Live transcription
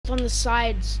on the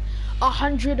sides.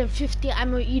 150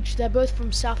 ammo each. They're both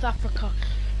from South Africa.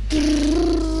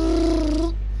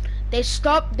 They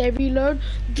stop, they reload.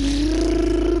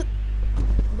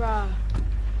 Bruh.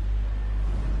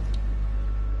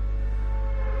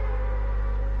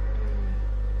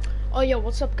 Oh yeah,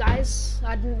 what's up guys?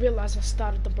 I didn't realize I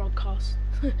started the broadcast.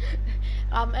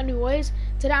 Anyways,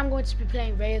 today I'm going to be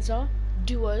playing razer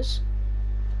duos,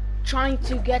 trying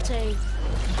to get a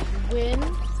win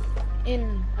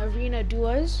in arena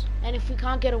duos, and if we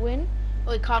can't get a win,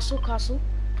 castle,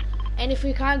 and if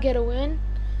we can't get a win,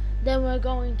 then we're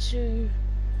going to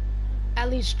at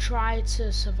least try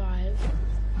to survive.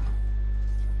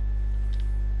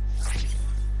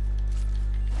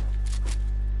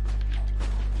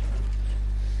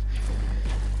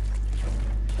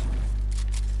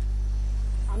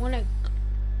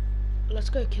 Let's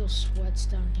go kill sweats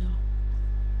down here.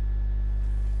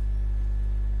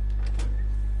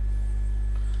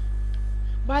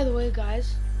 By the way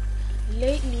guys,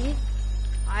 lately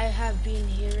I have been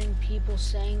hearing people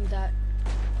saying that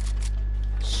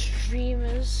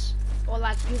streamers or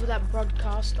like people that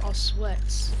broadcast are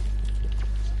sweats.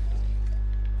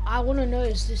 I want to know,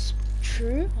 is this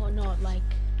true or not? Like,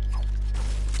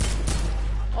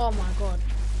 oh my god.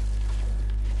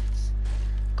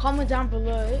 Comment down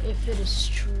below if it is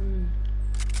true.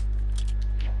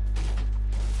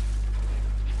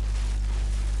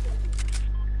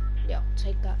 Yeah,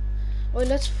 take that. Oh,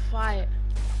 let's fight.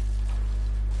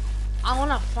 I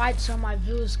wanna fight so my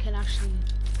viewers can actually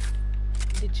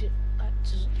legit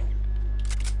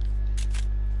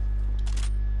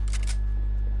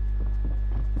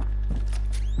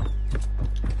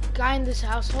guy in this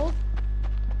household.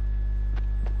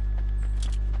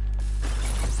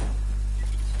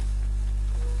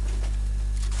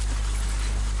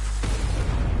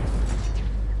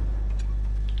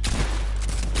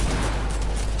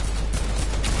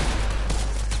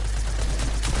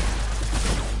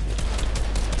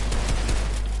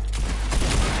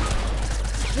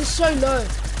 So low.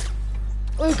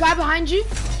 Oh, guy behind you.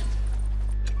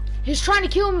 He's trying to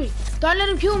kill me. Don't let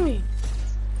him kill me.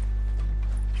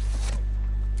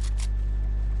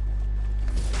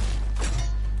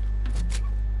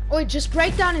 Oh, just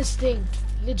break down his thing.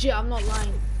 Legit, I'm not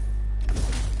lying.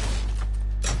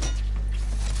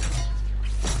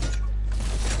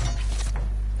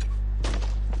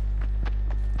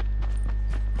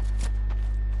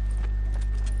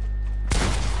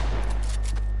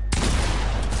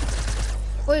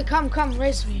 Wait, come,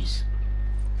 raise me.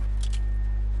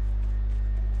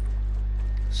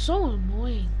 So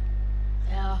annoying.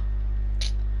 Yeah.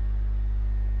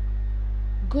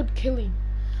 Good killing.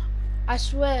 I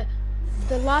swear,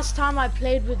 the last time I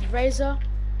played with razer,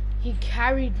 he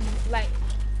carried me, like,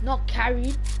 not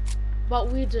carried, but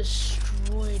we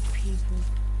destroyed people.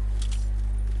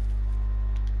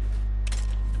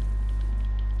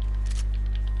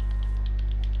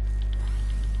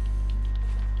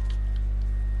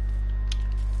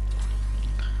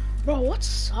 Bro,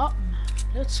 what's up, man?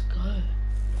 Let's go.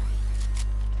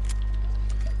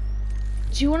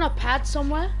 Do you want a pad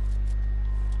somewhere?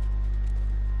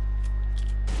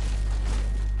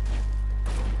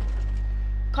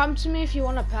 Come to me if you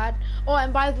want a pad. Oh,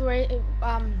 and by the way,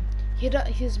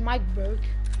 his mic broke,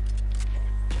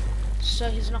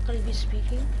 so he's not gonna be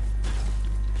speaking.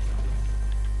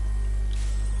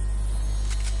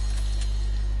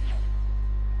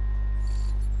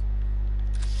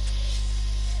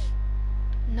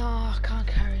 No, I can't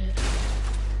carry it.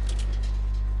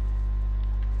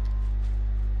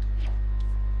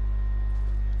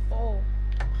 Oh,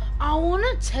 I want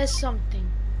to test something.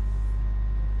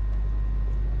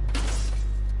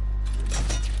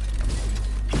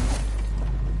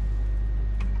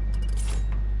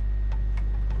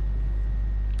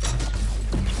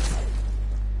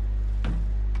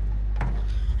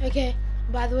 Okay,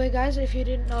 by the way guys, if you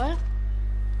didn't know,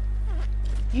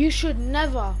 you should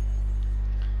never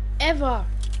ever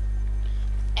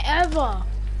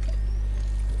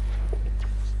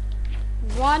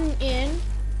run in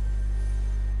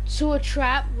to a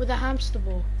trap with a hamster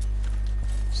ball.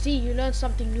 See, you learn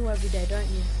something new every day, don't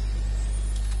you?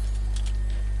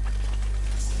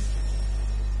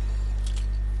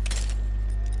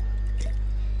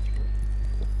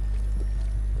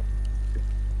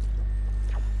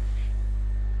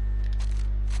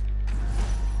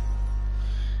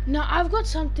 Now I've got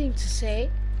something to say.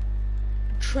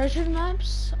 Treasure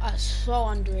maps are so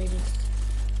underrated.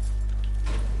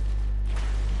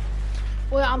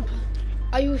 Wait,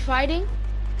 are you fighting?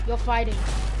 You're fighting.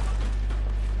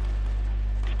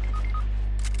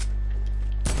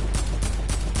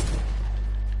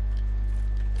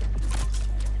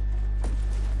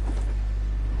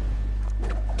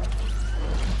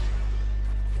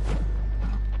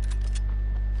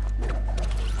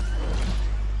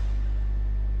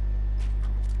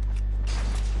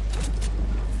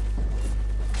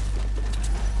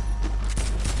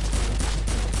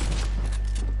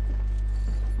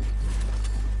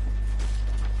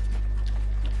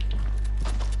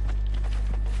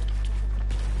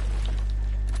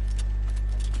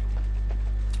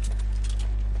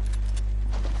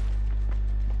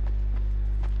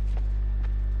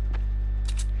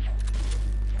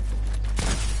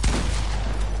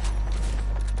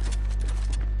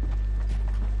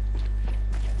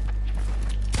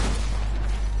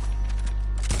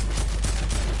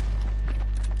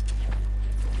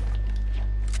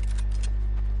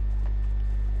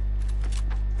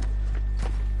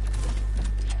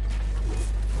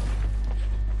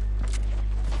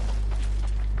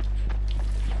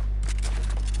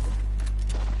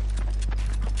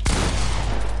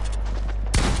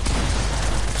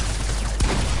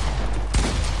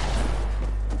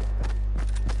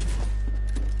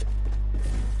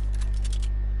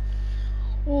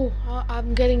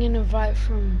 I'm getting an invite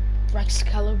from Rex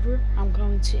Caliber. I'm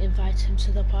going to invite him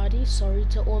to the party. Sorry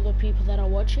to all the people that are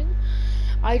watching.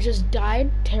 I just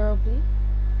died terribly.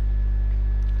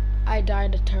 I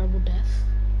died a terrible death.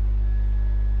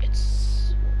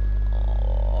 It's...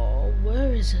 Oh,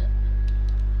 where is it?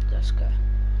 Let's go.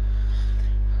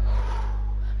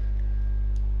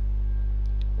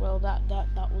 Well, that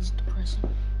was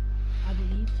depressing, I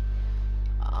believe.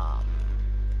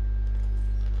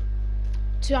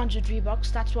 200 V-Bucks,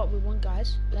 that's what we want,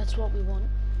 guys. That's what we want.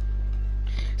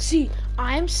 See,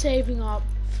 I'm saving up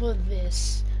for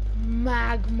this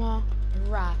magma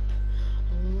wrap.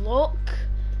 Look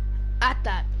at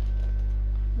that.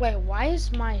 Wait, why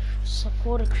is my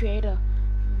supporter creator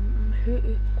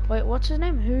wait, what's his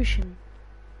name? Hushin.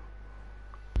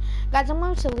 Guys, I'm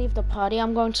going to leave the party.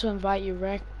 I'm going to invite you,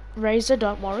 Razer,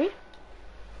 don't worry.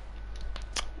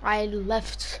 I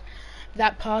left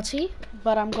that party,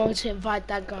 but I'm going to invite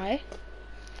that guy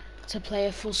to play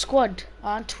a full squad,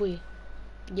 aren't we?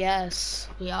 Yes,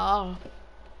 we are.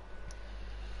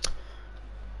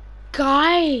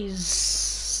 Guys,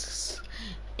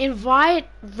 invite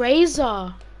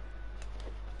Razer.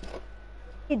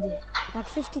 Like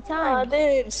 50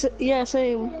 times. Yeah,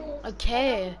 same.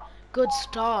 Okay, good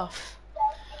stuff.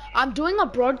 I'm doing a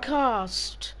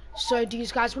broadcast. So do you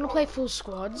guys want to play full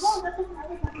squads?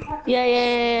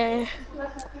 Yeah.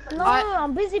 No,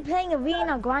 I'm busy playing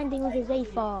arena, grinding with his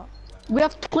A4. We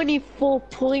have 24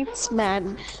 points,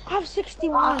 man. I have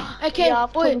 61. Okay, Yeah,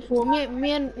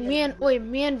 me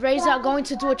and Razer are going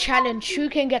to do a challenge. Who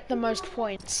can get the most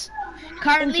points?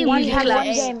 Currently, we have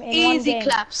Easy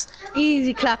claps.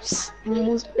 Easy claps.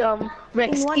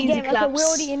 Rex, in one easy game. claps. Okay, we're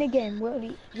already in a game.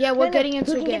 Yeah, we're getting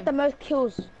into a Who can game. get the most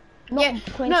kills? Yeah,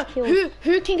 Kills.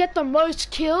 who can get the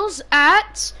most kills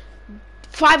at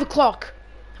 5 o'clock?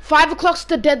 5 o'clock's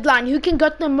the deadline. Who can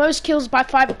get the most kills by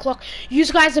 5 o'clock? You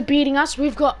guys are beating us.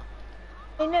 We've got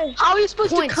How are you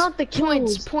supposed to count the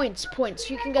kills? Points.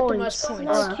 Who can get the most points?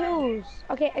 No kills.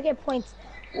 Okay, points.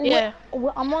 Yeah.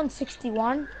 I'm on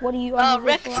 61. What are you on?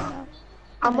 Rex,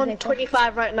 I'm on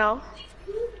 25 right now.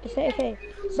 Okay.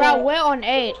 So, Bro, we're on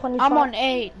 8. 25. I'm on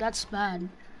 8. That's bad.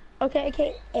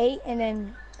 Okay, 8 and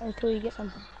then until you get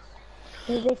something.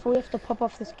 Therefore, we have to pop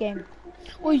off this game.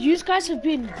 Well, you guys have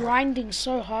been grinding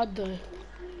so hard though.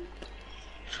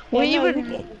 We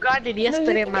even grinded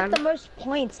yesterday, who can man. get the most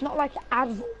points, not like out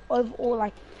of overall,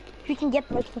 like who can get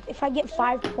the most points. If I get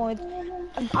 5 points,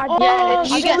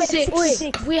 you get 6.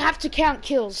 Wait, we have to count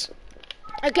kills.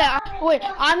 Okay,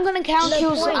 I'm gonna count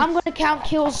kills. Points. I'm gonna count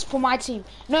kills for my team.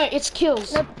 No, it's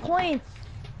kills. No points.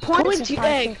 Points, you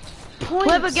egg.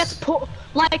 Whoever gets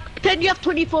then you have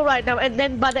 24 right now, and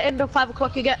then by the end of 5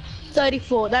 o'clock you get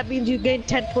 34. That means you gain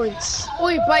 10 points.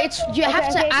 Wait, but you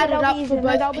have to add it up for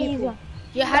both people.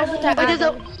 You have to add it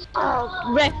up.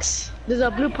 Rex, there's a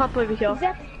blue pump over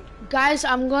here. Guys,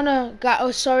 I'm gonna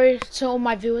sorry to all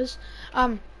my viewers.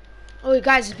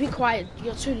 Guys, be quiet.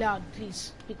 You're too loud.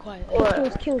 Please be quiet.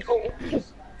 Kills.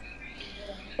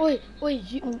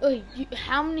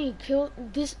 How many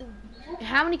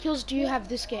kills do you have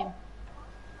this game?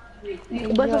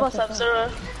 Both of us have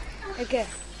 0. Okay.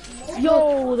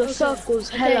 Yo, the circle's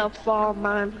hella far,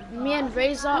 man. Me and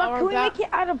Razer are Can we about... make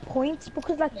it out of points?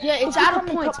 Because it's out of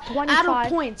points. Out of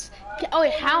points.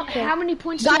 How many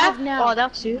points do you have now? Oh,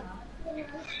 that's you.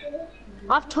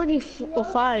 I have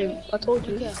 25. I told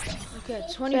you. Okay,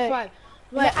 25.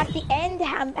 Right. At the end,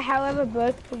 however,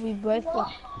 we both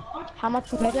how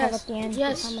much we both have at the end.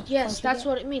 Yes, that's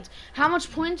what it means. How much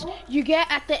points you get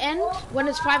at the end when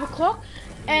it's 5 o'clock,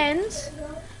 and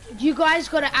you guys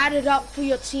gotta add it up for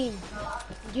your team.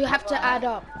 You have to add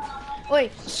up.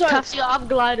 Cassie, I have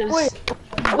gliders.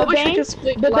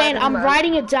 Babane, I'm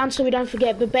writing it down so we don't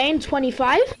forget. Babane,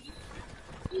 25.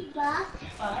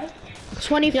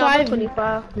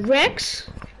 25. Rex.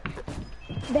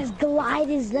 There's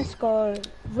gliders. Let's go.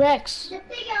 Rex.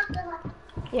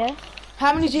 Yeah.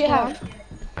 How many do you have?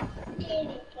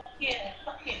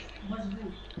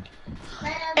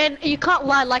 And you can't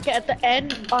lie, like at the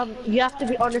end, you have to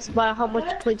be honest by how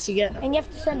much points you get. And you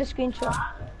have to send a screenshot.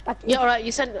 Yeah, alright,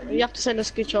 you have to send a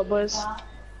screenshot, boys.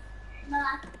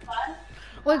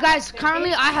 Wait, guys,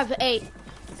 currently I have 8.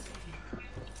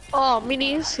 Oh,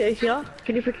 minis here.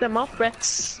 Can you pick them up,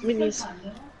 Rex? Minis.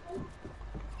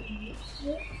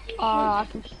 I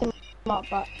can pick them up,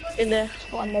 but in there.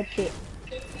 On the pit.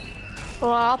 Oh,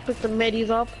 I'll pick the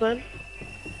medis up then.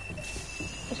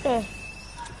 Let's go.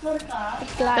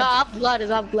 Yeah, I have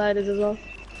gliders as well.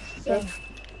 So.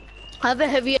 I have a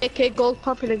heavy AK, gold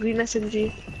pump, and a green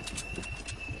SMG.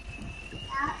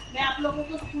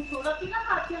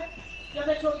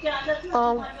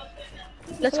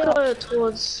 Let's go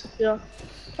towards, yeah.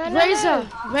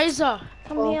 Razer,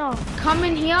 Come here. come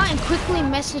in here and quickly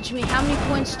message me. How many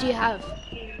points do you have?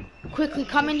 Quickly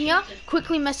come in here,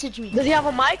 quickly message me. Does he have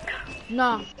a mic?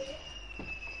 No.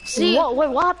 See? What? Wait,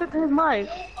 what happened to his mic?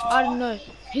 I don't know.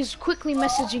 He's quickly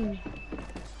messaging me.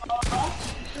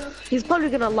 He's probably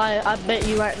gonna lie, I bet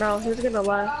you right now. He's gonna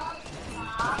lie.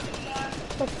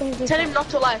 Tell him not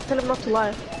to lie, tell him not to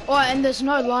lie. Oh, and there's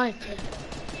no line.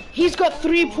 He's got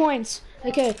 3 points.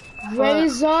 Okay,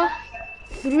 Razer,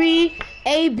 3,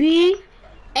 AB,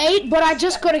 8, but I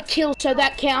just got a kill, so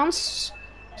that counts.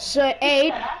 So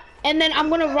 8, and then I'm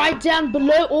gonna write down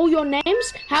below all your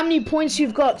names, how many points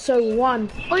you've got, so 1.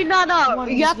 Wait, no, One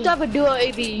you have good. to have a duo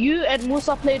AB. You and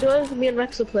Musa play duos, me and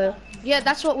Rex will play. Yeah,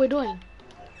 that's what we're doing.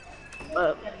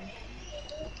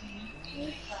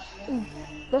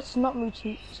 Let's not move to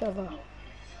each other.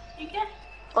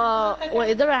 Wait,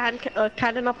 is there a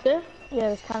cannon up there? Yeah,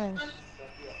 there's cannons.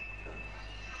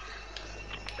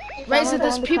 Razer,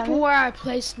 there's on the people cannon. where I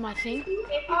placed my thing.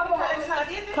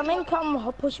 Come in,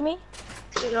 come push me.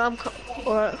 Yeah,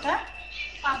 alright.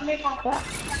 I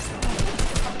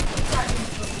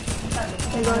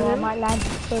might land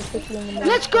perfectly in the middle.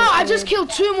 Let's go! I just killed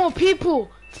 2 more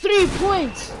people. 3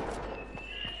 points.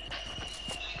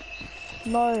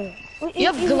 No.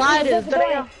 You have gliders,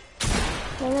 don't you?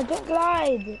 No, don't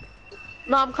glide.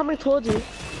 No, I'm coming towards you.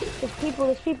 There's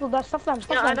people, stuff them.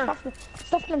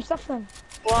 Stuff them.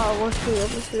 Wow, what's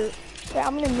shoot? Wait,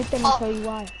 I'm gonna meet them and tell you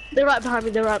why. They're right behind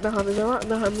me, Boy,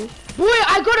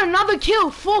 I got another kill.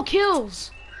 4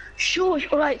 kills. Sure,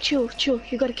 alright, chill.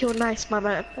 You gotta kill nice, my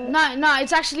man. No,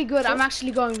 it's actually good. I'm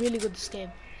actually going really good this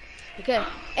game. Okay.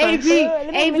 Let me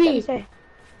AB. say.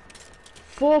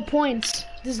 4 points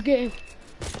this game.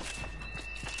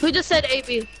 Who just said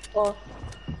AB? Oh.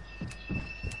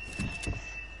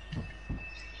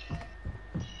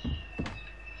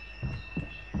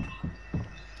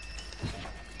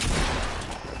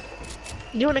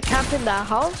 Do you wanna camp in that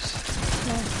house?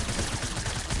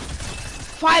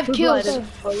 5 kills. glided?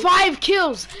 5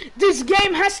 kills. This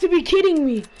game has to be kidding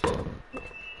me.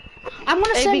 I'm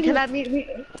gonna send AB, you.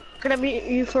 can I meet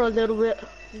you for a little bit?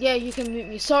 Yeah, you can mute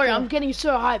me. Sorry, I'm getting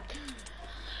so hyped.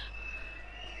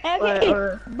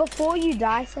 Okay, before you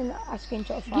die, send a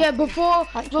screenshot of Yeah, before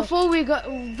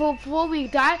we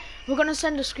die, we're gonna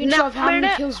send a screenshot of how many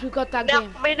kills we got that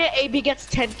game. Minute AB gets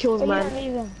 10 kills,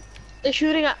 man. They're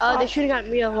shooting at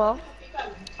me as well.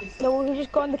 No, we'll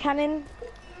just go on the cannon.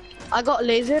 I got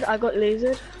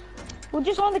lasered. We'll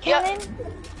just go on the cannon.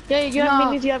 Yeah, you have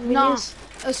minis, you have minis.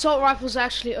 No, assault rifles are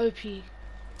actually OP.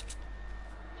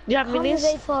 You have minis?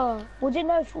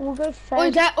 We'll go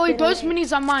first. Those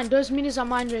minis are mine. Those minis are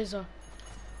mine, Razer.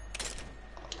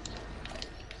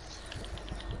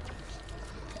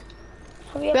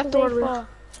 We have to run.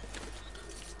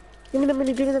 Give me the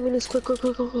minis, quick.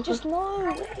 Just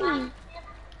no.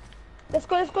 Let's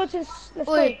go to this. Let's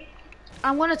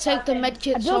I'm gonna take the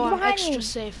medkit so I'm extra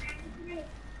safe.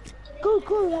 Go.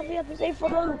 Have the safe for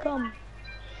them. Come.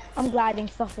 I'm gliding.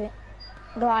 Stop it.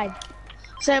 Glide.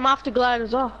 Same after glide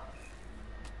as well.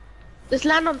 Let's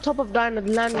land on top of Dino.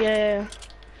 Yeah.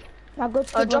 Now go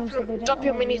to the drop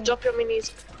your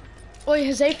minis. Oi,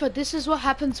 Hazefa, this is what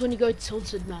happens when you go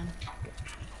tilted, man.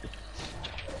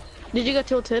 Did you get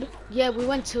tilted? Yeah, we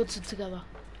went tilted together.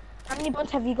 How many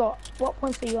points have you got? What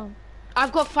points are you on?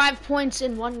 I've got 5 points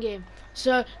in 1 game.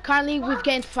 So currently we've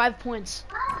gained 5 points.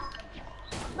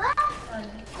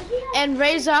 And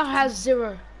Razer has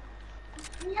 0.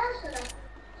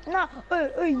 No,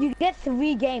 you get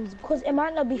 3 games because it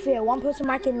might not be fair. One person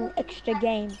might get an extra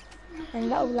game, and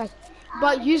that would like.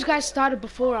 But you guys started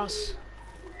before us.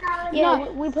 Yeah,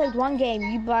 No. we played 1 game.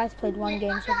 You guys played 1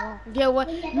 game so far. Yeah, well,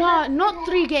 no, not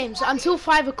 3 games until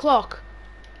 5 o'clock.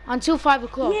 Until 5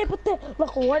 o'clock. Yeah, but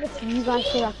what if you guys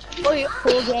play like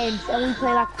 4 games and we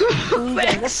play like 3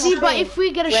 games? That's See, not but fair. if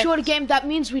we get a shorter game, that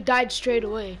means we died straight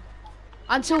away.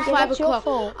 Until 5 that's your o'clock.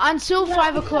 fault. Until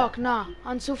 5 o'clock, nah.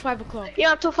 Until 5 o'clock.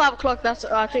 Yeah, until 5 o'clock.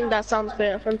 I think that sounds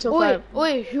fair. Until 5.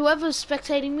 Oi, whoever's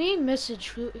spectating me,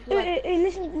 message. Listen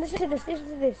to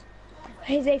this.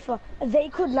 Hey Zayfa, they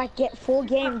could like get 4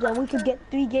 games and we could get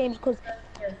 3 games because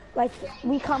like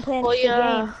we can't play an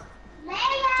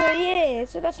extra game.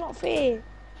 So that's not fair.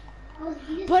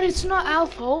 But it's not our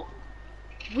fault.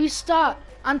 We start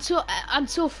until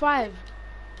 5.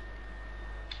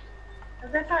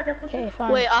 Okay,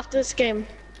 fine. Wait, after this game.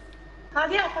 I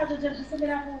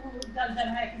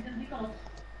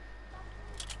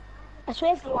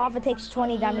swear if lava takes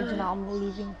 20 damage now, I'm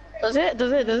leaving. Does it?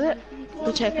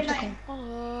 We'll check.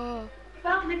 Oh. I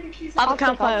have a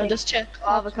campfire, just check.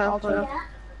 I have a campfire.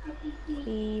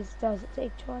 Please, does it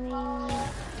take 20?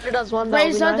 It does one. That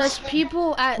would be Razer, nice. there's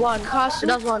people at One. castle.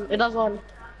 It does one. It does one.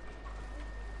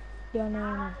 Yeah,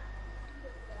 no.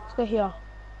 Let's go here.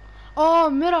 Oh,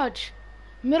 Mirage.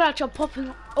 Mirage, I'm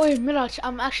popping. Oh, Mirage,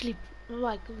 I'm actually,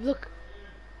 like, look.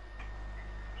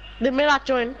 Did Mirat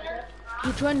join?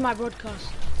 He joined my broadcast.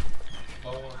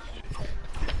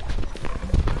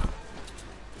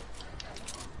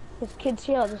 There's kids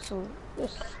here,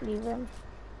 just leave them.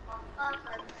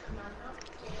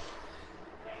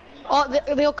 Oh,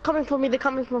 they're coming for me. They're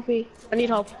coming for me. I need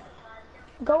help.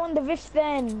 Go on the rift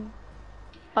then.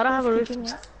 I don't have a rift. Keeping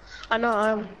it. I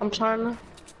know. I'm trying to.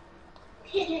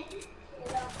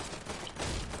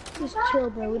 Just chill,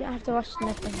 bro. We don't have to rush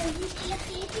nothing.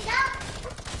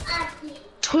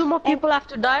 2 more people have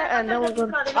to die, and then we're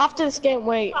going. After this game,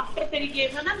 wait.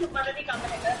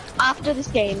 After this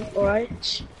game,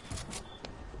 alright.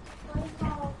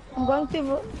 I'm going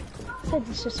to. So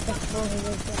disrespectful.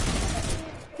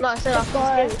 No, I said Let's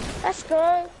after this go. game. Let's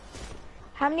go.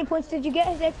 How many points did you get,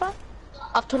 Zefa?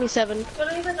 I have 27.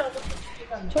 27.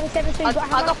 So you got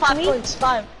how I got much? 5 3? points.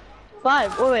 5.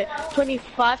 Wait.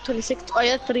 25, 26. Oh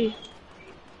yeah, 3.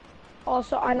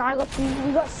 Also, and I got 3.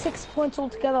 We got 6 points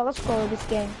altogether. Let's go this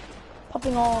game.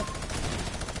 Popping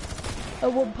off. Oh,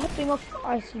 we're popping off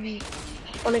ICB.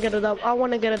 I wanna get a dub. I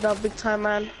wanna get a dub big time,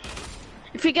 man.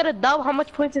 If we get a dub, how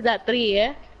much points is that? 3,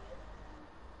 yeah?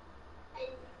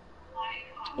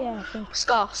 Yeah, I think.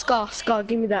 Scar,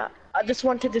 give me that. I just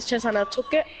wanted this chest and I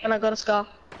took it and I got a scar.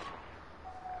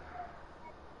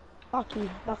 Lucky,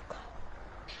 luck.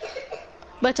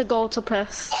 Better go to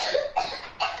press.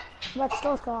 Let's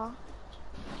go, Scar.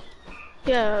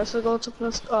 Yeah, it's a go to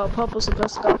press. Purple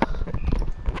suppress scar.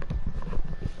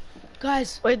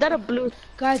 Guys, Wait, is that a blue?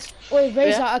 guys. Wait,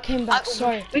 Razer, Yeah? I came back.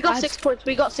 Sorry. We got I- 6 points.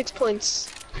 We got 6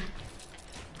 points.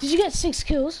 Did you get 6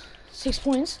 kills? 6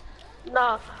 points?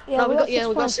 Nah, Yeah, no, we got 6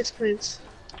 we got points. 6 points.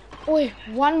 Wait,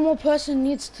 one more person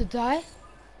needs to die.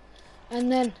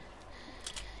 And then,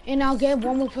 in our game,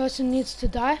 one more person needs to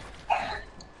die.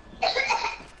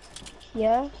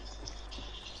 Yeah.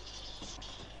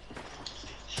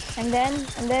 And then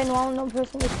one more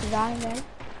person needs to die, and then.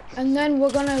 And then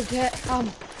we're gonna get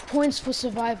points for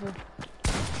survival.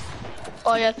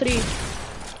 Oh yeah, 3.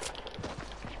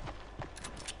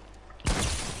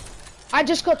 I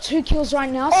just got 2 kills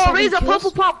right now. Oh, 7 Razer, kills.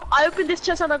 purple pump. I opened this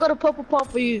chest and I got a purple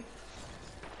pump for you.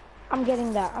 I'm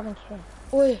getting that. I don't care.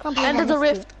 Wait, Can't believe And I there's a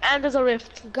missed rift. And there's a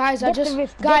rift. guys, I Get the just,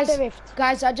 rift, get guys, the rift.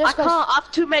 guys, I I just can't. got, I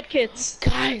have 2 med kits.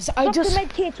 guys, it. I Stop just, the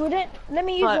med kits, would it? Let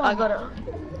me use Right, one. I got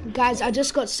it. guys, I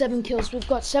just got 7 kills. We've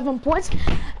got 7 points,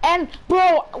 and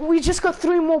bro, we just got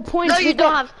 3 more points. No, you We've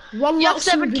don't got have. one You have lot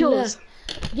 7 soon kills. there.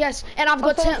 Yes, and I've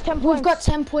got Also, 10. that's 10 We've got points.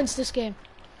 10 points this game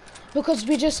because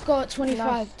we just got 25,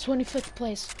 Nice. 25th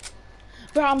place.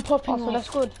 Bro, I'm popping Also, that's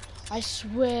off. good. I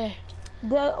swear.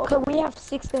 Okay, we have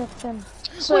 6 of them.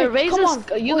 So Wait, come on,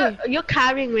 Razor's, you're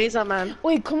carrying Razer, man.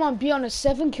 Wait, come on, be honest.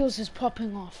 7 kills is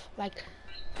popping off. Like,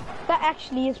 That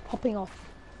actually is popping off.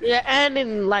 Yeah, and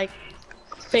in like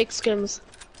fake skims.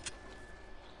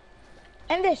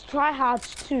 And there's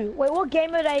tryhards too. Wait, what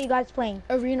game mode are you guys playing?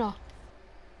 arena.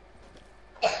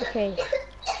 Okay.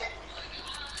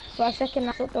 For a second,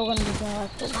 I thought they were gonna be going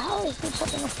like, how is he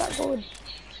popping off that good?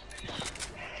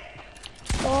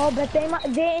 Oh, but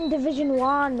they're in Division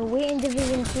 1. We're in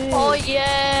Division 2. Oh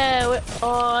yeah.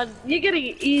 Oh, you're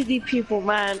getting easy people,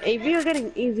 man. If you're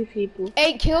getting easy people.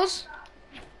 8 kills.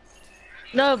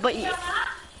 No, but you...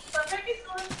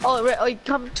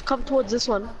 come towards this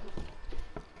one.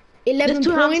 11 There's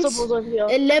 2 points. hamster balls over here.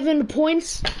 11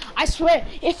 points. I swear,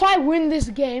 if I win this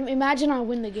game, imagine I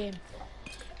win the game.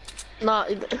 Nah,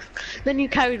 then you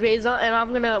carried Razer, and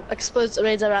I'm gonna expose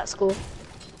Razer at school.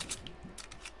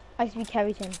 I used to be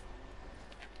carried him.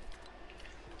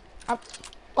 Oh,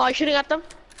 are you shooting at them?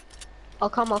 I'll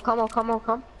come. Leave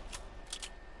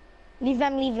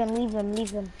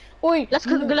them. Oi, Let's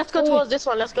go oi. towards this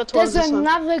one. Let's go towards There's this one.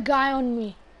 another guy on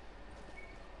me.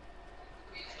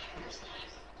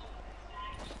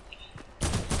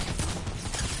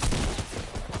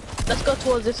 Let's go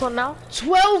towards this one now.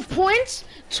 12 points.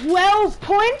 12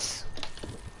 points.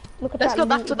 Look at Let's that go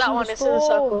back loot. to that in one. the It's in the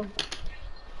store. circle.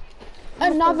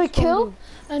 Another kill.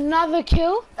 Another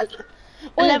kill.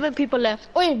 11 people left.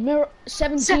 Oi, mirror.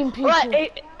 17 people.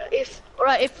 Right, if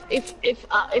I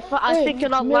Wait, think you're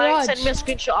not lying, Mirage. send me a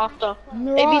screenshot after.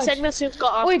 Mirage. Maybe send me a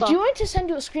screenshot after. Wait, do you want to send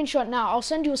you a screenshot now? I'll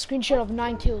send you a screenshot of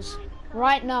 9 kills.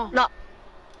 Right now. No.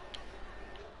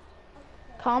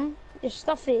 Come, just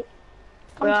stuff it.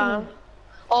 Come to Yeah. me.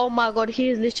 Oh my god, he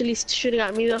is literally shooting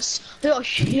at me.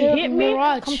 He hit me.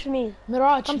 Mirage, Come to me.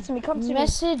 Mirage, Come to me. Come to me.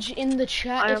 message in the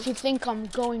chat if you think I'm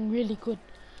going really good.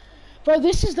 Bro,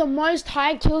 this is the most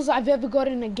high kills I've ever got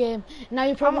in a game. Now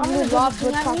you're probably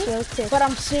laughing at me, but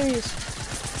I'm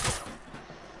serious.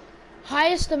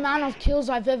 Highest amount of kills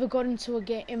I've ever got into a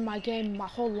game in my game, my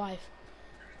whole life.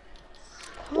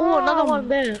 Oh, another one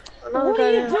there. Another What guy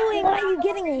are you there. doing? Why are you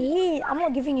getting a hit? I'm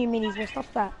not giving you minis, but stop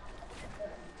that.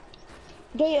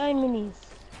 Get your own minis.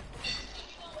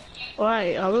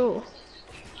 Alright, I will.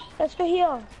 Let's go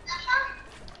here.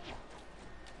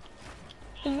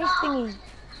 The wrist thingy.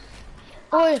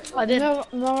 Oi, I did.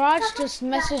 Mirage just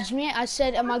messaged me. I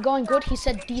said, am I going good? He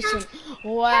said decent.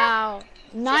 Wow.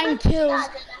 9 kills.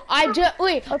 I just,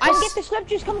 wait. Oh, come get the slope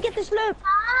juice, come get the slope.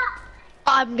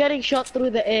 I'm getting shot through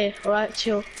the air. Alright,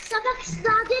 chill.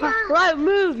 Right,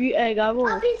 move, you egg, I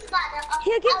will.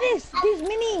 Here, get this. These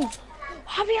minis.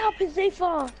 Hurry up,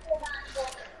 Zephyr.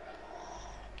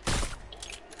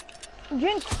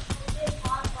 Drink.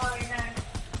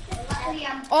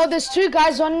 Oh, there's 2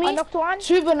 guys on I me. knocked one.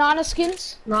 2 banana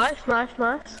skins. Nice. Stop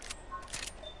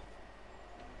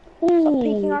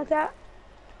peeking like that.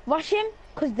 Rush him,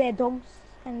 because they're dogs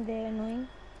and they're annoying.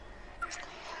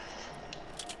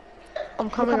 I'm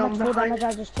coming on Look how much behind. more damage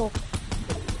I just took.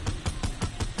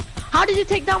 How did you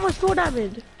take that much fall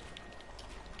damage?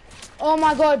 Oh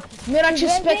my god, Mirage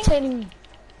is Reventing? spectating me.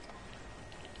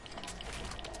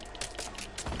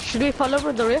 Should we follow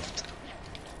with the rift?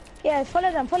 Yeah,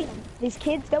 follow them. These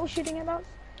kids, they were shooting at us.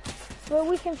 Well,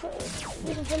 we can follow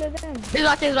them. He's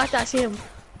right there, I see him.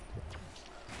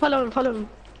 Follow him.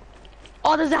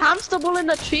 Oh, there's a hamster ball in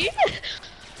the tree?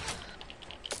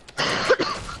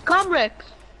 Come, Rick.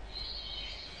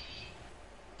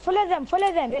 Follow them.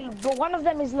 But one of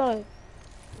them is low.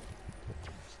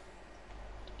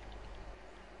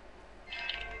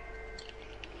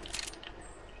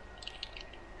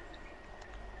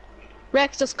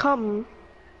 Rex, just come.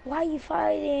 Why are you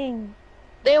fighting?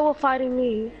 They were fighting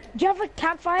me. Do you have a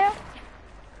campfire?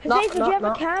 No, Jose, do you have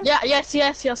a camp? Yeah,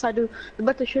 yes, I do.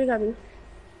 But they're shooting at me.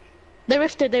 They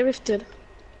rifted.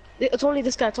 It's only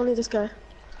this guy,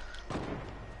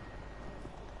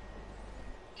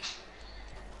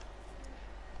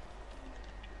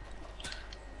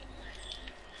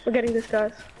 We're getting this,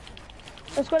 guys.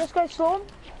 Let's go, Storm.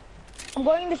 I'm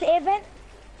going in this air vent.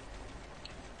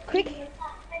 Quick.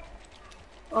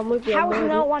 I'm with you. How is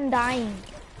no one dying?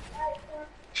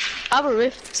 I have a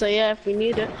rift, so yeah, if we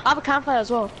need it. I have a campfire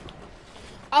as well.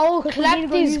 I will Quick, we clap need to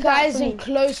go these use that guys for in me.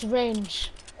 close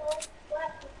range.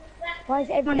 Why is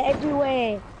everyone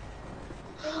everywhere?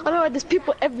 I know, there's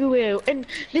people everywhere, and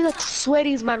these are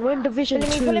sweaties, man. We're in Division 2.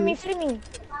 Follow me.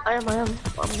 I am. I'm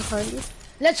behind you.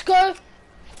 Let's go.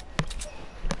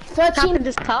 Tap 13, in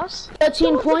this house.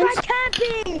 13 What's points. the guy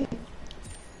camping?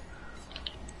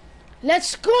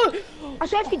 Let's go. I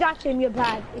swear if you die to him, you're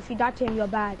bad. If you die to him, you're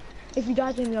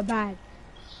bad.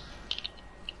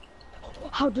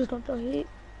 How does not hit?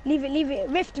 Leave it.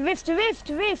 Rift. Let's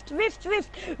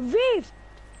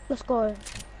go.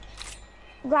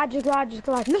 Glad.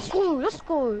 Let's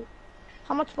go.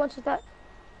 How much points is that?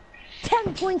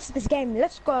 10 points this game.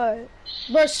 Let's go.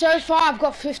 Bro, so far I've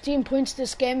got 15 points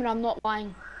this game and I'm not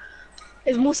lying.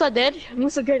 Is Musa dead?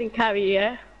 Musa getting carry,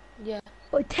 yeah? Yeah.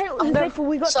 Wait, 10. Grateful,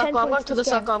 we got 10 Circle. I'm going points to the this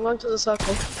game. circle. I'm going to the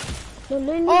circle.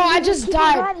 No, Oh, I just keep on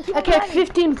died. grinding, keep on Okay, grinding.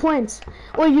 15 points.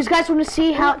 Wait, you guys want to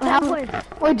see how? 10 points.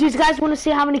 Wait, do you guys want to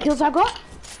see how many kills I got?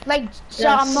 Like, so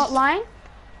Yes. I'm not lying.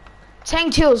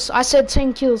 10 kills. I said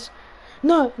 10 kills.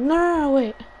 No,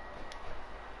 wait.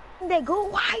 They go.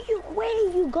 Where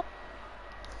you go?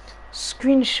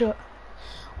 Screenshot.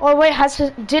 Oh wait,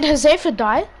 did Hazefa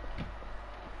die?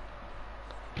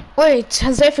 Wait,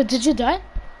 Hazefa, did you die?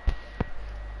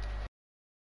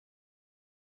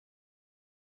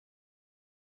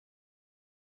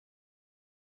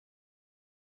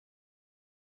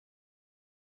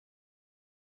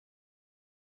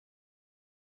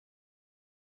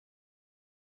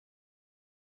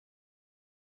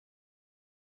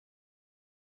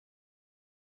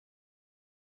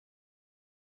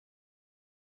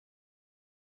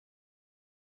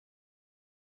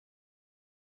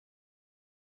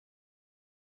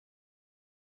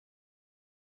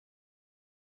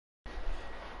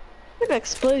 I'm gonna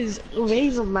expose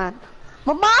Razer, man.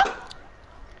 Mama!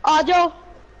 Ajo!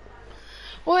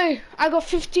 Wait, I got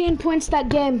 15 points that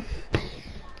game.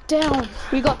 Damn.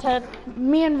 We got 10.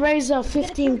 Me and Razer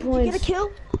 15 Did you points. get a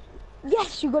kill?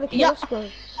 Yes, you got a kill. Yeah. Let's go.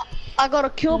 I got a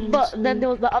kill, but then there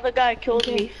was the other guy killed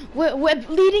me. We're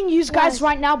leading you guys Guys,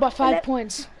 right now by 5 let-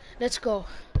 points. Let's go.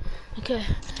 Okay.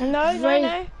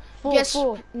 No. Yes.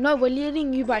 Four. No, we're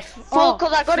leading you by Four,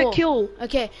 cause I got a 4. kill.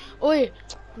 Okay. Oi,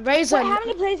 Razer.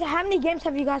 Wait, how many games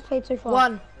have you guys played so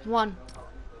far? One.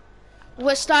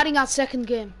 We're starting our second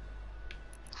game.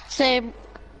 Same.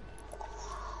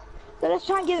 So let's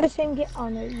try and get the same game. Oh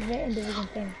no, you're in division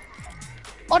thing.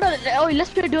 Oh no,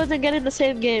 let's play duos and get in the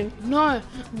same game. No,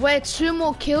 we're 2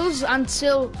 more kills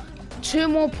until 2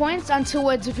 more points until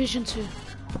we're Division 2.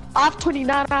 I have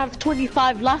 29, I have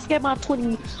 25. Last game I have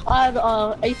 20, I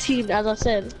have 18, as I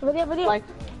said. Like,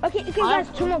 okay, guys,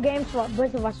 2 more games for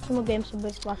both of us. 2 more games for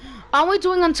both of us. Are we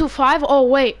doing until 5? Oh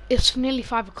wait, it's nearly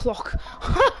 5 o'clock.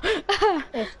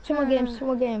 Yes, 2 more games. 2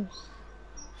 more games.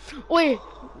 Wait,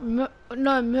 no,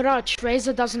 Miraj,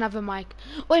 Razer doesn't have a mic.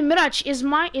 Wait, Miraj,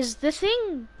 is the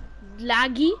thing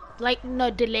laggy? Like,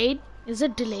 no, delayed? Is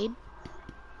it delayed?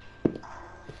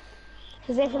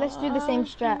 Jose, let's do the same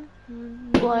strat.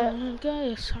 what?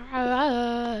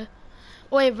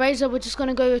 Wait, Razer, we're just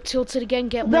gonna go tilted again,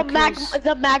 get The more kills.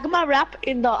 the magma wrap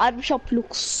in the item shop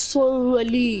looks so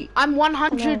elite. I'm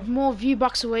 100 more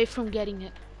V-Bucks away from getting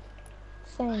it.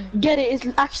 Same. Get it,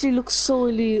 it actually looks so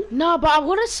elite. No, but I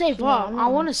wanna save up. no. I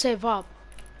wanna save up.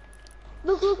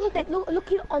 Look at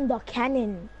it on the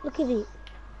cannon. Look at it.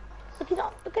 Look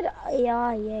at the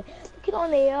AR, yeah. Look at it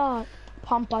on the AR.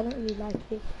 Pump, I don't really like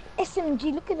it.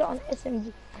 SMG, look at it on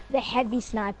SMG. The heavy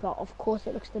sniper, of course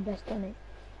it looks the best on it.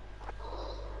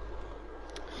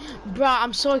 Bruh,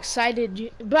 I'm so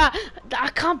excited. Bruh, I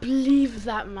can't believe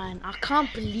that, man. I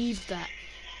can't believe that.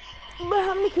 But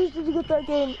how many kills did you get that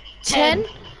game? 10,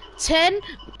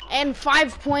 and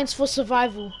 5 points for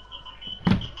survival.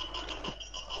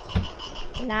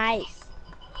 Nice.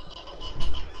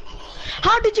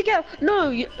 How did you get,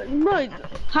 no,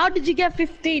 how did you get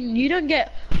 15? You don't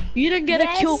get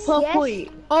a kill per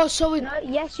point. Oh, so it... No,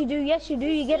 yes you do,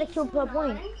 you get a kill per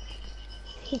point.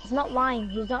 He's not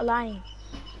lying,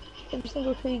 Every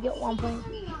single kill you get 1 point.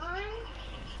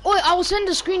 Oh, I will send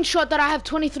a screenshot that I have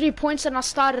 23 points and I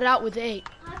started out with 8.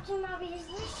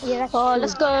 Yeah, that's Oh, true.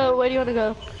 let's go, where do you wanna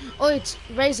go? Oh, it's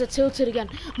Razer tilted again.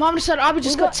 Mom said I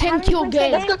just got 10 how many kill points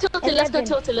game. again?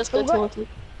 Let's go tilted.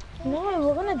 No,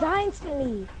 we're gonna die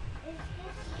instantly.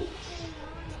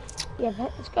 Yeah,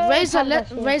 let's go.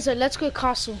 Razer, let's go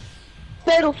castle.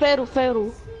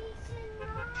 Feru.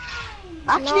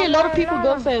 Actually, a lot of people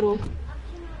go Feru.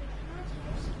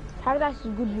 Paradise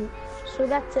is good loot. So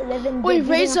that's 11. Wait,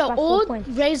 they're giving us by 4 points.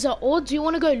 Razer, or do you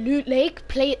want to go loot lake,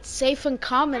 play it safe and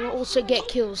calm, and also get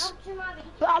kills?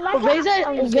 But I like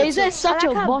Razer is such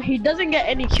a bot. He doesn't get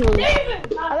any kills.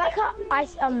 I like how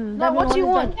Ice No, what do you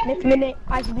want? Next minute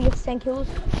Ice will get 10 kills.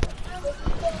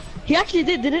 He actually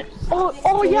didn't?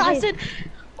 Oh yeah, I said.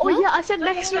 Oh yeah, I said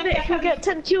next minute he'll get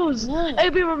 10 kills. No.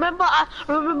 Maybe remember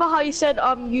how you said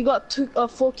you got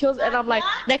 4 kills, and I'm like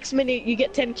next minute you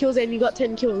get 10 kills and you got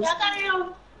 10 kills.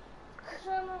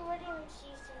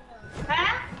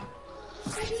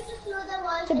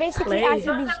 So basically, Ice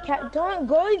will be don't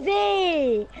go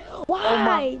there.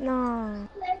 Why? No.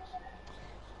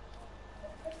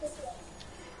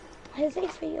 His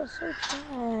face, you're so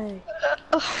tired.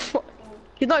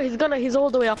 He's all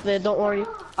the way up there. Don't worry.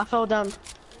 I fell down.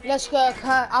 Let's go.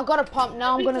 I got a pump.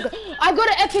 Now I'm gonna go. I got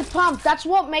an epic pump. That's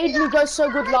what made me go so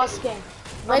good last game.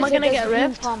 Am I gonna get Razer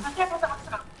ripped? pump.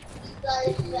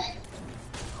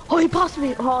 Oh, he passed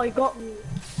me. Oh, he got me.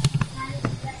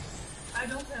 I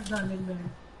don't have that in there.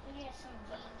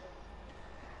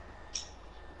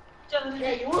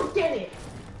 Yeah, you won't get it.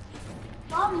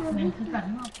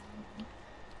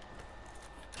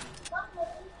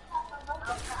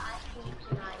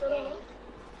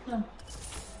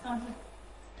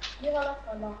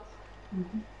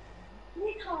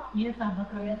 ये सादा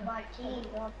करें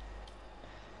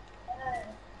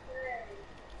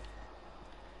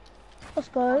Let's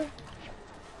go.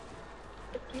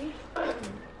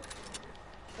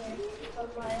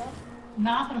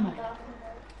 ना फरमाए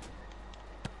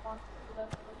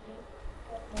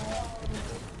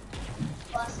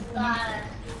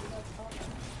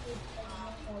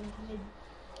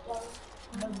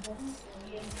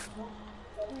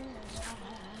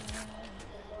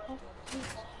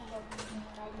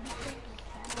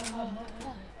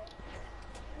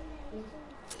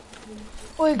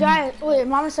Wait, guys. Wait,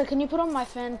 Mama said, can you put on my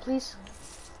fan, please?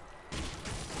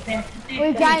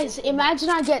 Wait, guys. Imagine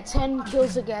I get 10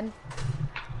 kills again.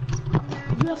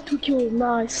 You have 2 kills.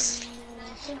 Nice.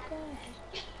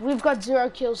 We've got 0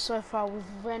 kills so far. We've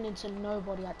ran into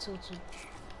nobody at Tilted.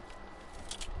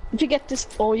 If you get this,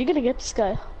 oh, you're gonna get this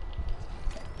guy.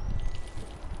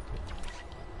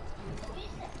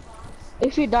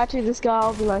 If you die to this guy,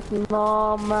 I'll be like,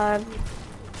 no, man.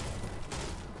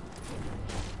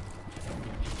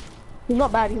 He's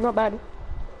not bad, he's not bad.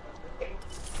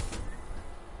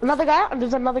 Another guy, and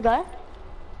there's another guy.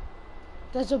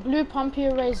 There's a blue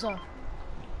pumpy eraser.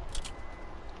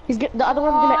 The other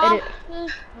one's gonna edit.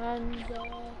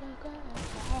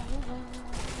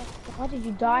 How did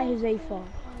you die, Josefa?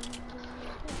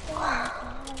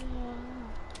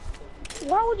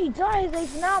 Why would you die,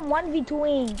 Josefa? Now I'm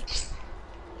 1v2ing.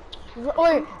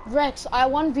 Oi, Rex, I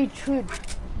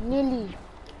 1v2'd nearly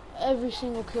every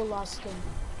single kill last game.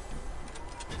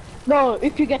 No,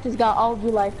 if you get this guy, I'll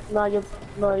be like, no, you're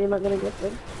not gonna get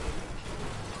him.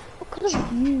 What could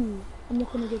have you? I'm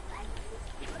not gonna get.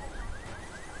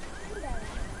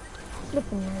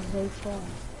 Flipping Josefa.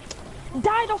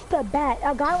 Died off the bat.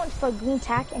 Our guy wants for a green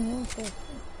tack and he wants for.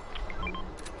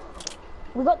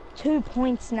 We got 2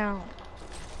 points now.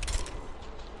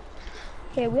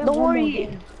 Okay, we have Don't one worry. more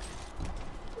game.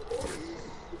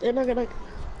 They're not gonna.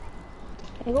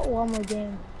 We got one more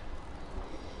game.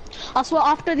 I swear,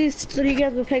 after these 3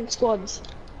 games, we're playing squads.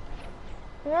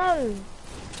 No.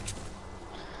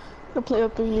 We'll play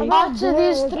open league. After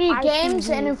these with 3 ICV. games,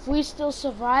 and if we still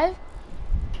survive,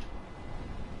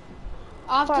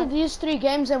 after these 3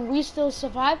 games and we still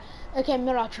survive, okay,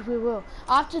 Mirage, we will.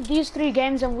 After these 3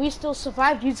 games and we still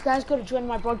survive, you guys gotta join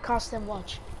my broadcast and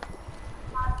watch.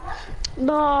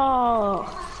 No.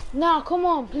 Nah, come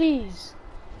on, please.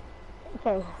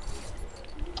 Okay.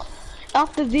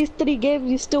 After these 3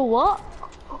 games, you still what?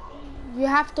 You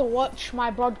have to watch my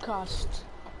broadcast.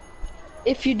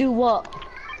 If you do what?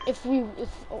 If we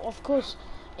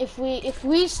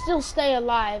still stay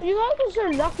alive. You guys are so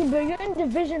lucky, but you're in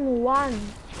Division 1.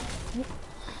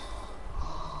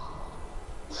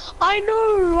 I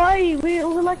know, right? We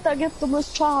like that against the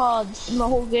most tryhards in the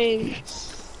whole game.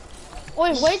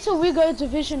 Wait till we go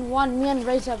Division 1. Me and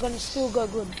Razer are gonna still go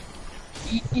good.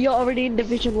 You're already in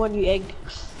Division 1, you egg.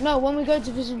 No, when we go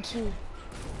Division 2.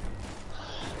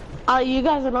 You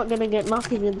guys are not gonna get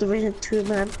nothing in Division 2,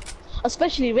 man.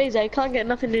 Especially Razer, you can't get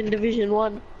nothing in Division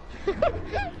 1.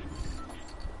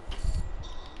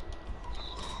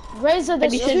 Razer,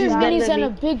 there's 2 he's better minis than and a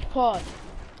me. big pod.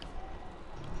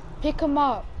 Pick them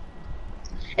up.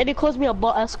 And he calls me a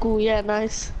bot at school, yeah,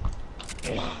 nice.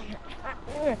 You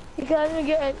can't even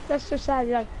get. That's so sad.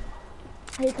 Like,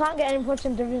 you can't get any points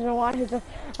in Division 1. He's like,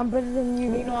 I'm better than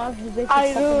you. You know,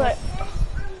 I know, like,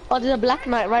 oh, there's a black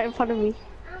knight right in front of me.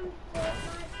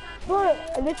 Bro,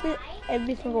 literally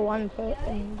every single one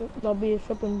in the lobby is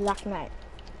flipping Black Knight.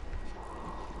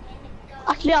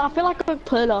 Actually, I feel like I'm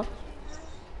Perla.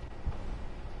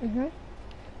 No.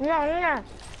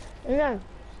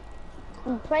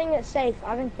 I'm playing it safe.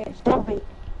 I think it's Snobby.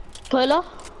 Perla?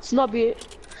 Snobby.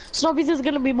 Snobby's is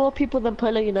gonna be more people than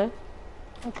Perla, you know.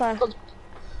 Okay.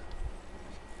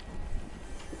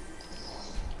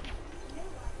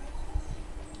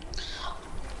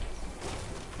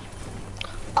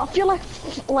 I feel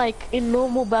like in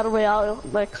normal battle royale,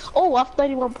 like, oh, I have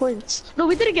 31 points. No,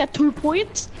 we didn't get 2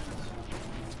 points.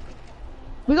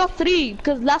 We got 3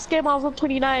 because last game I was on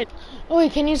 29.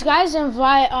 Wait, can you guys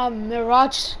invite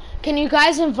Mirage? Can you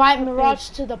guys invite Mirage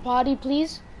to the party,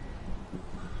 please?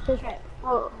 Okay.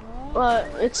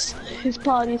 It's his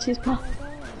party. It's his party.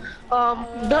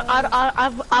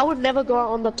 I would never go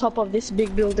on the top of this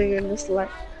big building in this like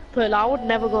Perla. I would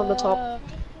never go on the top.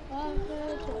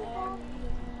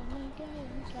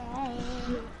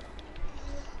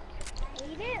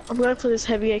 I'm going for this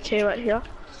heavy AK right here.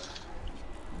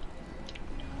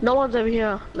 No one's over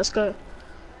here. Let's go.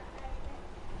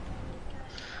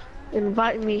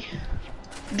 Invite me.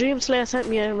 Dream Slayer sent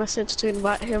me a message to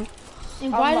invite him.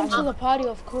 Invite him to the party,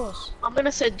 of course. I'm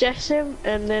gonna suggest him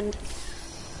and then.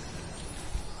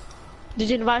 Did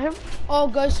you invite him? Oh,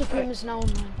 Ghost Supreme is now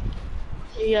online.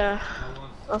 Yeah,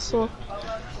 I saw.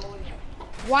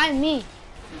 Why me?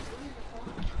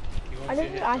 I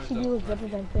didn't think ICB was better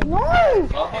than thing. No!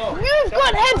 You've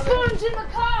got headphones in the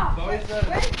car!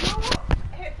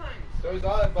 Those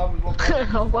are Bubbles.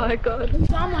 Oh my god.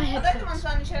 These are my Are those the ones headphones.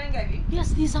 Sandy Sharon gave you?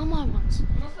 Yes, these are my ones.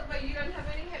 But you don't have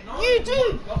any headphones? You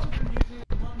do!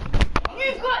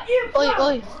 You've got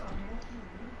earplugs!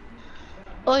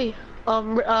 Oi.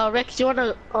 Rex, you want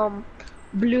a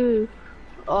blue?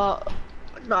 No,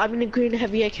 I mean a green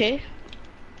heavy AK.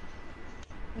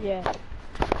 Yeah.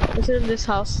 It's in this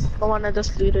house. The one I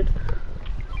just looted.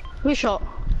 Who shot?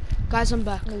 Guys, I'm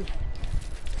back.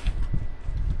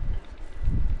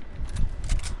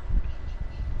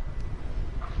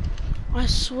 I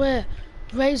swear,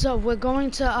 Razer, we're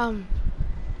going to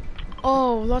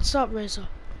oh, what's up, Razer?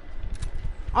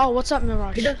 Oh, what's up,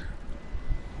 Mirage?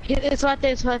 It's right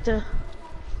there. It's right there.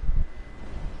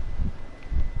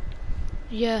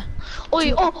 Yeah.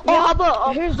 How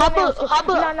about, Here's how the nail.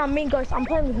 about, No, Mean Ghost. I'm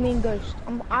playing with Mean Ghost.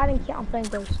 I don't care. I'm playing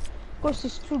Ghost. Ghost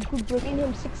is too good, bro. Me and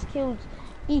him 6 kills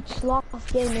each last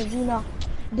game. Arena,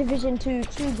 Division 2,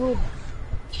 too good.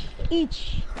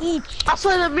 Each. I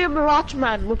saw the Mirage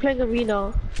man. We're playing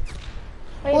arena.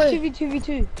 Oh, Oi.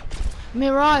 2v2v2.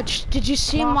 Mirage, did you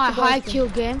see No, my after high Ghost. kill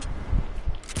game?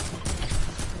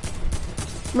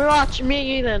 Mirage, me and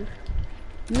you then.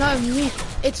 No, me.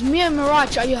 It's me and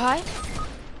Mirage. Are you high?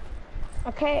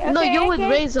 Okay. No, you're with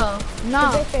okay. razer.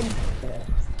 No.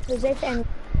 Joseph and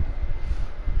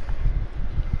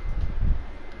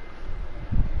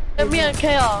And me and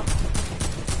KR.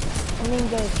 Mean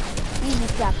Ghost. Easy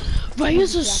clap.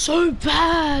 Raze is so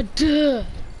bad. Oh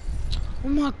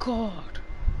my god.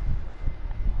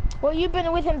 Well, you've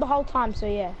been with him the whole time, so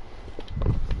yeah.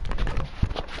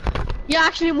 Yeah,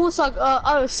 actually,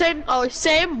 Musa,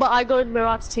 same, but I go in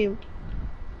Mirage team.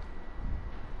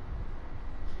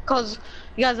 Cause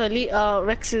you guys are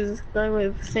Rex is going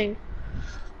with thing.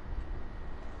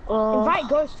 Invite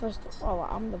Ghost first. Oh,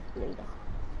 I'm the leader.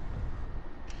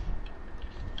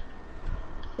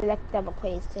 Select double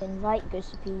plays to invite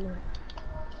Ghost P.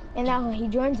 And now he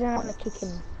joins and I'm gonna kick him.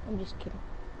 I'm just kidding.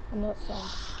 I'm not sorry.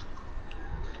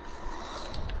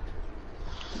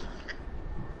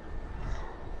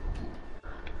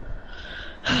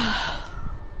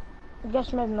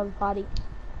 Just made another party.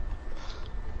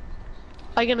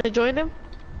 Are you gonna join him?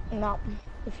 No.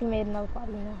 If he made another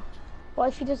party, no. Well,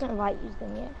 if he doesn't invite you,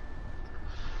 then yeah.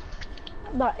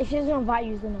 But if he doesn't invite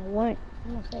you, then I won't.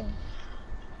 I'm not saying.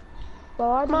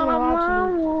 Well, I don't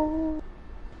know.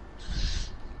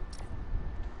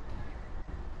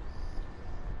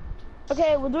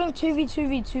 Okay, we're doing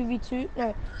 2v2v2v2.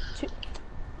 No,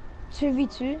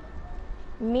 2v2.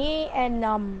 Me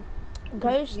and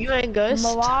Ghost. You and Ghost.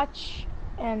 Mirage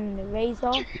and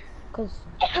Razer. Cause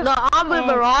No, I'm with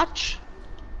Mirage.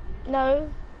 no.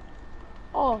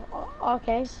 Oh,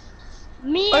 okay.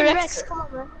 Me and Rex, come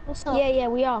on, man. What's up? Yeah,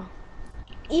 we are.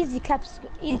 Easy claps,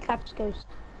 Ghost.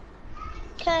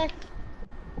 Okay.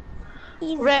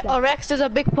 Easy claps. Rex, there's a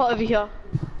big pot over here.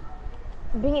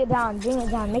 Bring it down,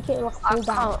 make it like fall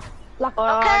down. can't. Like,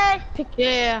 Okay. pick.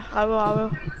 Yeah, I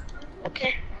will.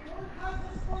 Okay.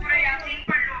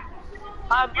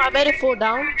 I made it fall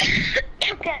down.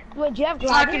 Okay. Wait, do you have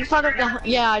Like glider? in front of the.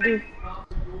 Yeah, I do.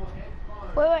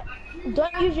 Wait.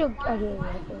 Don't use your. Okay.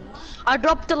 I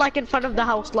dropped it like in front of the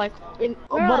house, like in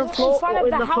Bro, bottom floor in front or of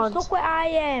in the the house, front. look where I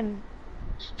am.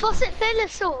 Plus, it felt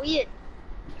so weird.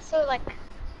 So, like,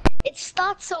 it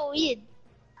starts so weird.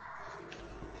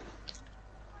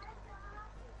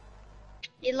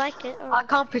 You like it? I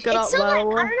can't pick it up It's so like, I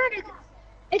well. don't know.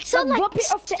 It's so like. Drop it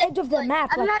off the edge of the map.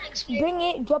 I'm Like, not experienced. bring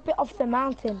it, drop it off the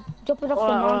mountain. Drop it off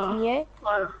the mountain,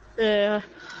 yeah? Yeah.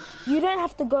 You don't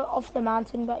have to go off the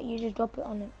mountain, but you just drop it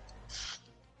on it.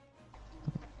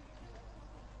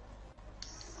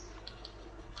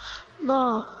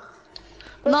 No.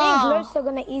 But me and No. Ghost are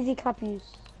gonna easy clap you.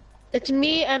 It's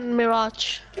me and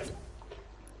Mirage.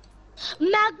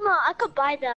 Magma, I could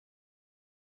buy that.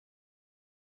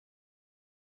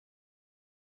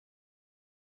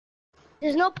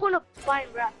 There's no point of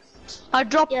buying racks. I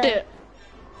dropped Yeah. it.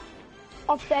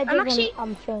 Off the edge I'm of the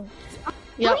actually- film.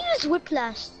 Yeah. I'm gonna use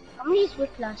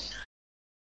Whiplash.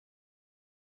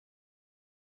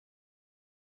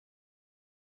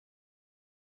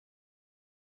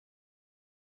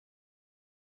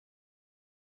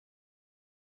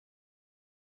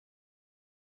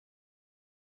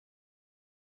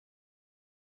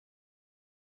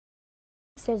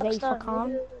 Says A for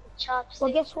calm. Well,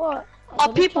 Chopstick. guess what? Oh, Got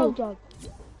a people. charge.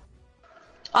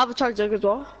 I have a charge jug as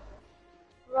well.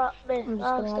 Rockstar, I'm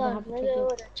just gonna have to take nigga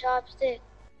it. with a chopstick.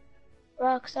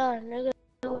 Rockstar, nigga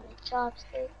with a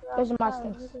chopstick. Those are my Rockstar,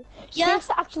 things. nigga. Yeah. Yeah. Stinks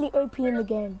are actually OP in the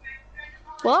game.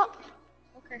 What?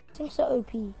 Stinks are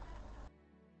OP.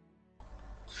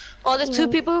 Oh, there's two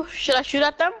people. Should I shoot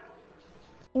at them?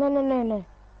 No.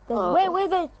 Oh. Where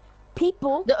the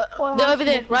people? Or They're how over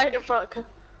there, people right in front.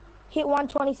 Hit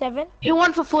 127. He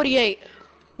won for 48.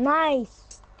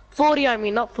 Nice. 40, I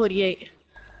mean, not 48.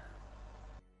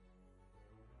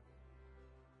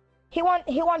 He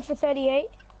won for 38.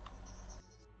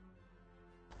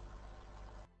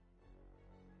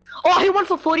 Oh, he won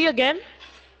for 40 again.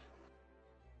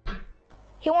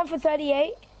 He won for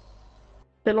 38.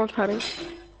 They launch padding.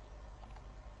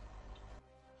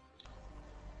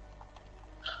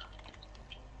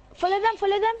 Follow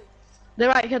them. They're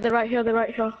right here.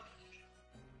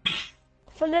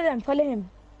 Follow him.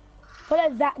 Follow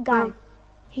that guy.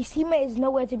 His teammate is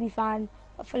nowhere to be found,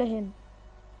 but follow him.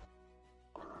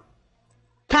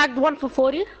 Tagged one for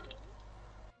 40.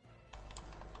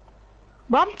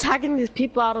 But I'm tagging these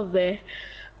people out of there.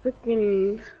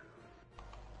 Freaking.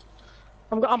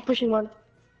 I'm pushing one.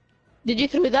 Did you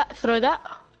throw that?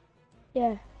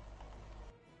 Yeah.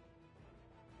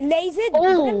 Laser.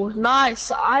 Oh, nice.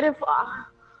 I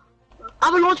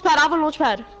have a launch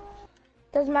pad.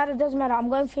 Doesn't matter. I'm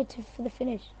going for the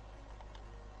finish.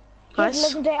 Here's Nice.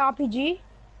 legendary RPG.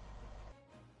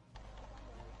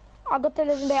 I got the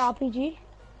legendary RPG.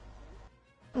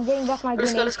 I'm getting back my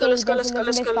grenade. Let's go. Let's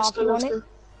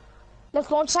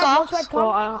launch pad, come.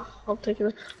 Oh, I'll take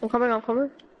it. I'm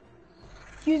coming.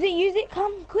 Use it,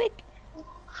 come, quick.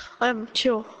 I am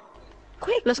chill.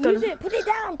 Quick, Let's go. use it, put it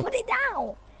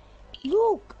down.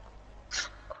 Look.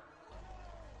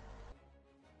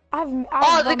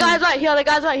 The guy's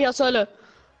right here, solo.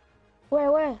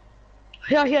 Where?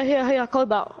 Here, call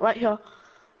about, right here.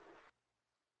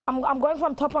 I'm going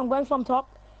from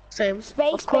top. Same.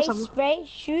 Space,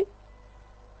 shoot.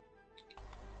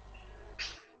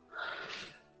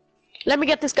 Let me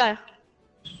get this guy.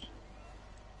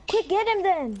 Quick, get him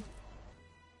then.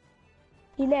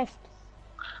 He left.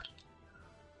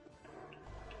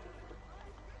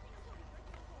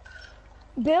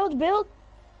 Build.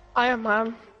 I am.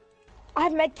 I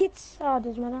have medkits. Oh,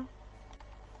 doesn't matter.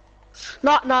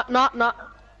 Not.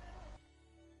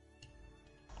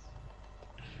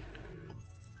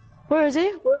 Where is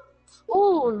he?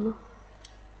 Oh.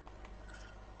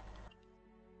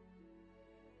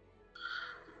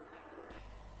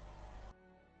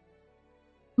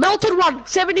 Melted one.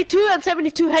 72 and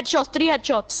 72 headshots. 3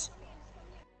 headshots.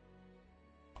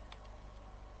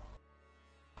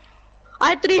 I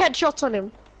had 3 headshots on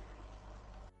him.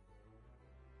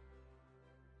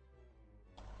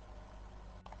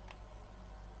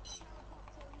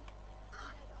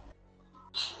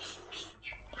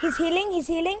 He's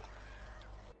healing.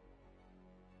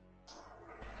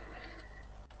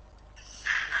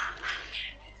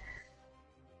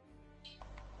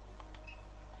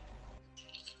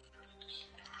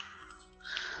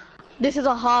 This is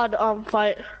a hard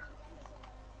fight.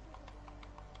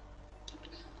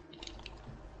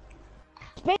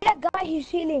 Spray that guy, he's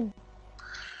healing.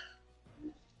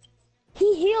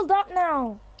 He healed up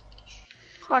now.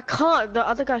 I can't. The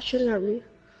other guy's shooting at me.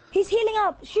 He's healing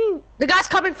up. Shoot. The guy's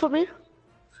coming for me.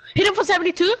 Hit him for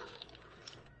 72.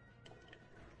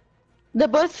 They're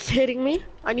both hitting me.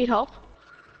 I need help.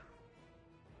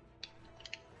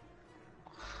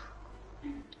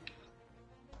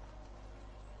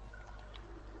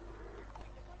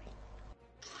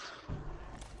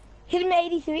 Hit him at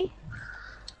 83.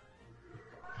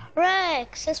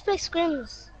 Rex, let's play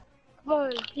scrims. Come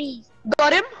on, please.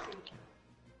 Got him.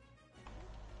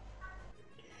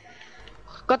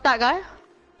 Got that guy.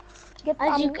 Get the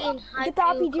As you can get the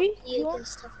RPG. You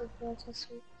want?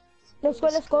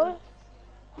 Let's go.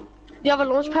 Do you have a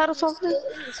launch pad or something?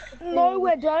 No,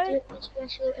 we don't.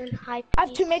 Special and hype. I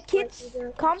have 2 medkits.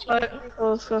 Come. Alright,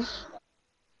 let's go.